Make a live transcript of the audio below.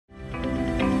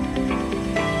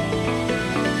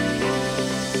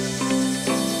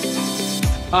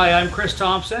Hi, I'm Chris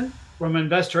Thompson from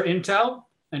InvestorIntel,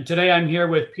 and today I'm here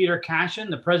with Peter Cashin,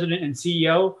 the President and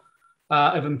CEO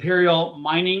of Imperial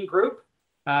Mining Group.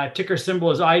 Ticker symbol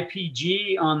is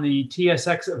IPG on the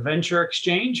TSX Venture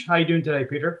Exchange. How are you doing today,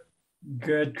 Peter?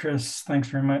 Good, Chris. Thanks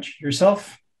very much.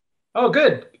 Yourself? Oh,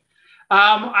 good.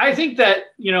 I think that,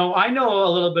 I know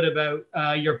a little bit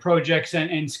about your projects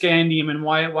and scandium and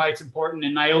why it's important,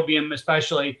 and niobium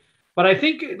especially. But I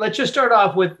think let's just start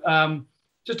off with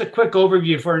just a quick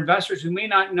overview for investors who may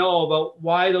not know about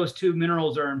why those two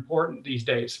minerals are important these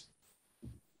days.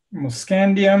 Well,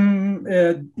 scandium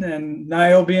and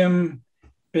niobium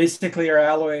basically are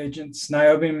alloy agents.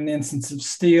 Niobium in the instance of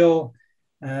steel,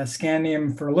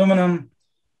 scandium for aluminum.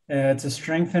 It's a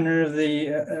strengthener of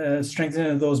the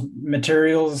strengthening of those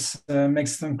materials,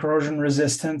 makes them corrosion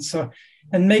resistant,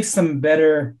 and makes them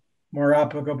better, more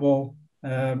applicable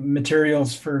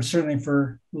materials for certainly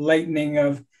for lightening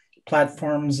of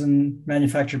platforms and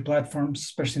manufactured platforms,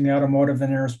 especially in the automotive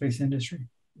and aerospace industry.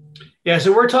 Yeah,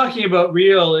 so we're talking about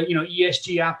real,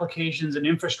 ESG applications and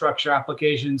infrastructure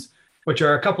applications, which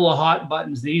are a couple of hot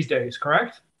buttons these days,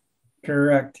 correct?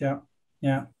 Correct.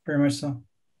 Yeah, very much so.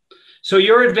 So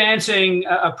you're advancing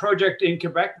a project in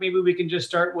Quebec. Maybe we can just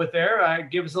start with there.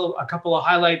 Give us a couple of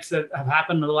highlights that have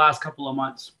happened in the last couple of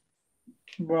months.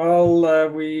 Well,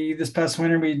 this past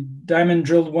winter we diamond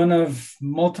drilled one of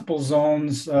multiple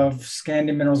zones of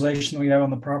scandium mineralization we have on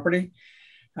the property.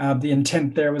 The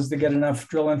intent there was to get enough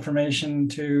drill information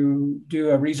to do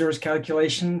a resource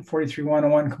calculation,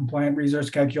 43101 compliant resource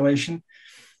calculation.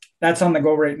 That's on the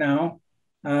go right now.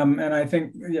 And I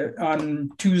think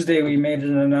on Tuesday we made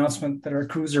an announcement that our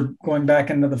crews are going back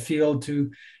into the field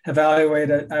to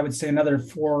evaluate, I would say, another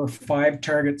 4 or 5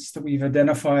 targets that we've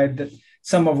identified, that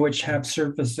some of which have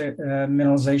surface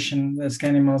mineralization,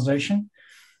 scandium mineralization.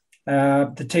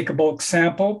 To take a bulk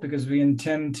sample, because we've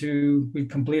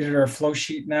completed our flow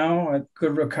sheet now at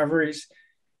good recoveries.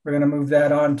 We're going to move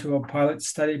that on to a pilot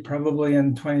study probably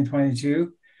in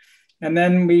 2022. And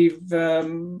then we've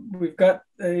got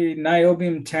a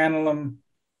niobium tantalum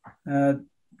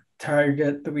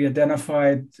target that we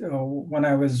identified when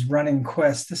I was running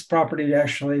Quest. This property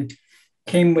actually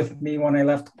came with me when I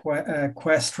left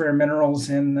Quest Rare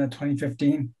Minerals in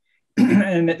 2015,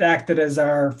 and it acted as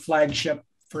our flagship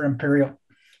for Imperial.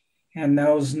 And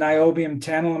those niobium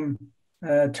tantalum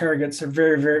targets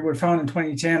are were found in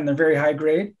 2010. They're very high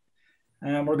grade.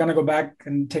 We're going to go back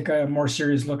and take a more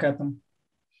serious look at them.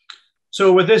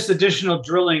 So with this additional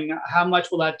drilling, how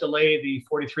much will that delay the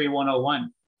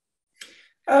 43101?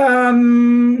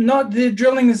 Not the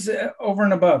drilling is over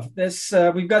and above this.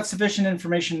 We've got sufficient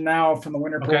information now from the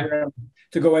winter program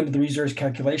to go into the resource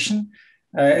calculation.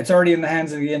 It's already in the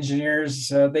hands of the engineers.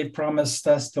 They promised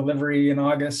us delivery in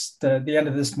August, the end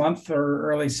of this month or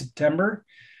early September.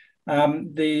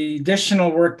 The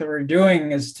additional work that we're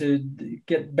doing is to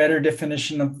get better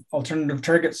definition of alternative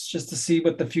targets, just to see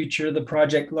what the future of the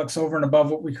project looks over and above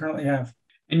what we currently have.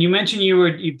 And you mentioned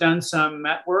you've done some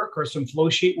met work or some flow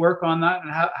sheet work on that, and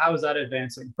how is that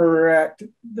advancing? Correct.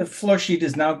 The flow sheet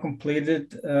is now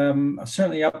completed,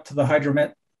 certainly up to the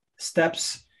hydromet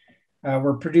steps.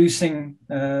 We're producing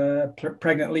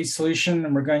pregnant leach solution,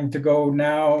 and we're going to go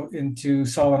now into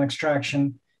solvent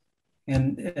extraction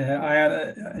and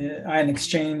ion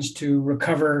exchange to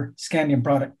recover scandium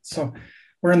product. So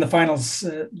we're in the final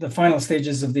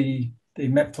stages of the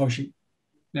met flow sheet.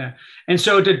 Yeah, and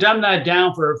so to dumb that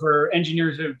down for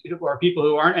engineers or people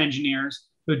who aren't engineers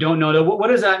who don't know that, what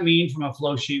does that mean from a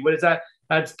flow sheet? What is that?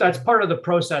 That's part of the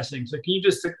processing. So can you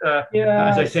just,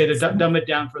 as I say, to dumb it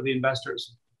down for the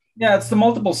investors? Yeah, it's the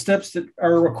multiple steps that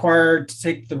are required to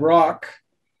take the rock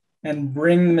and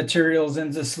bring the materials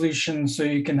into solution so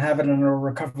you can have it in a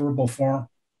recoverable form.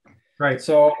 Right.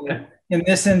 So in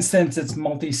this instance, it's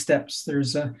multi-steps.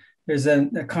 There's a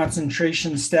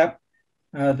concentration step.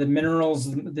 The minerals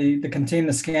that contain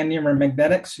the scandium are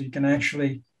magnetic, so you can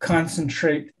actually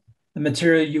concentrate the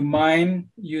material you mine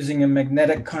using a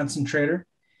magnetic concentrator.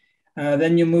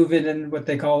 Then you move it in what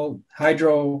they call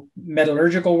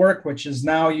hydrometallurgical work, which is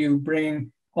now you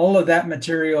bring all of that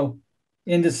material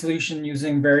into solution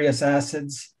using various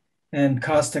acids and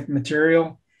caustic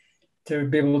material to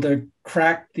be able to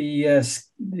crack the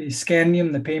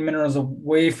scandium, the pay minerals,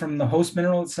 away from the host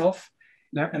mineral itself.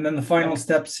 Yep. And then the final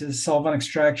steps is solvent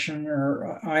extraction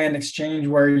or ion exchange,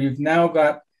 where you've now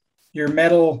got your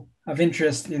metal of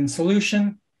interest in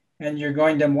solution, and you're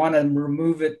going to want to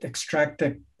remove it, extract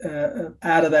it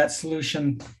out of that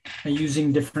solution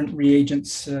using different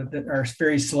reagents that are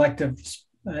very selective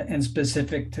and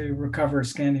specific to recover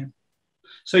scandium.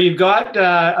 So you've got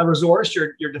a resource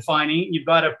you're defining, you've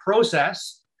got a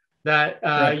process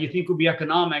that you think would be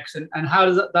economics, and how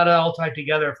does that all tie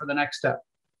together for the next step?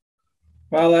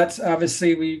 Well, that's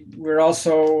obviously we're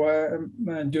also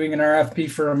doing an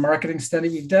RFP for a marketing study.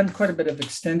 We've done quite a bit of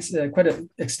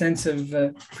extensive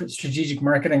strategic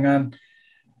marketing on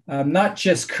not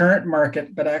just current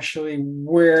market, but actually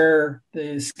where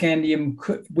the scandium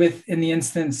could, in the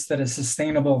instance that a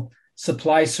sustainable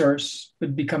supply source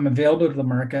would become available to the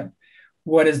market.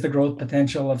 What is the growth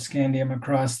potential of scandium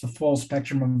across the full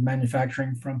spectrum of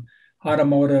manufacturing, from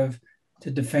automotive to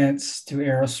defense to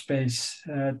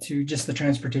aerospace to just the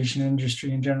transportation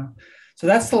industry in general? So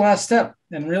that's the last step.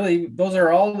 And really, those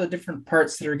are all the different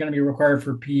parts that are going to be required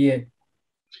for PEA.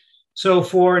 So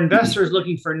for investors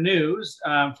looking for news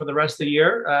for the rest of the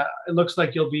year, it looks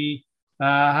like you'll be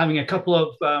having a couple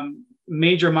of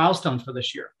major milestones for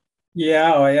this year.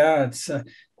 Yeah, oh yeah, it's a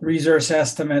resource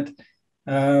estimate.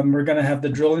 We're going to have the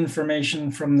drill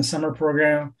information from the summer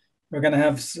program. We're going to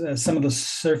have some of the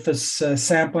surface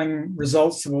sampling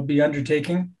results that we'll be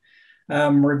undertaking.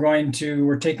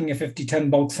 We're taking a 50-ton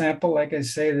bulk sample, like I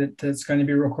say, that's going to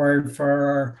be required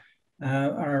for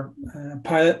our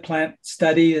pilot plant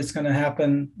study that's going to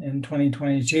happen in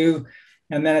 2022.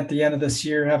 And then at the end of this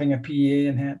year, having a PEA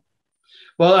in hand.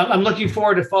 Well, I'm looking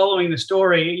forward to following the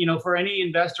story. For any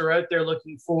investor out there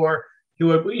looking for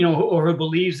who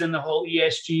believes in the whole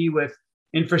ESG with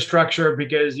infrastructure,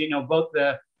 because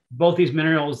both these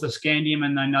minerals, the scandium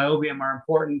and the niobium, are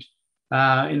important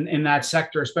in that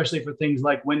sector, especially for things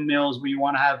like windmills, where you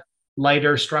want to have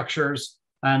lighter structures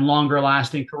and longer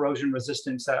lasting corrosion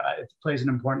resistance. It plays an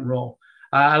important role.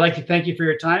 I'd like to thank you for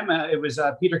your time. It was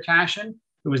Peter Cashin,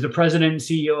 who was the president and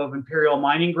CEO of Imperial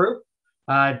Mining Group,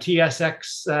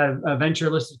 TSX, a venture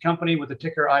listed company with the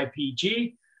ticker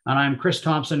IPG. And I'm Chris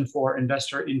Thompson for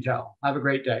InvestorIntel. Have a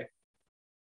great day.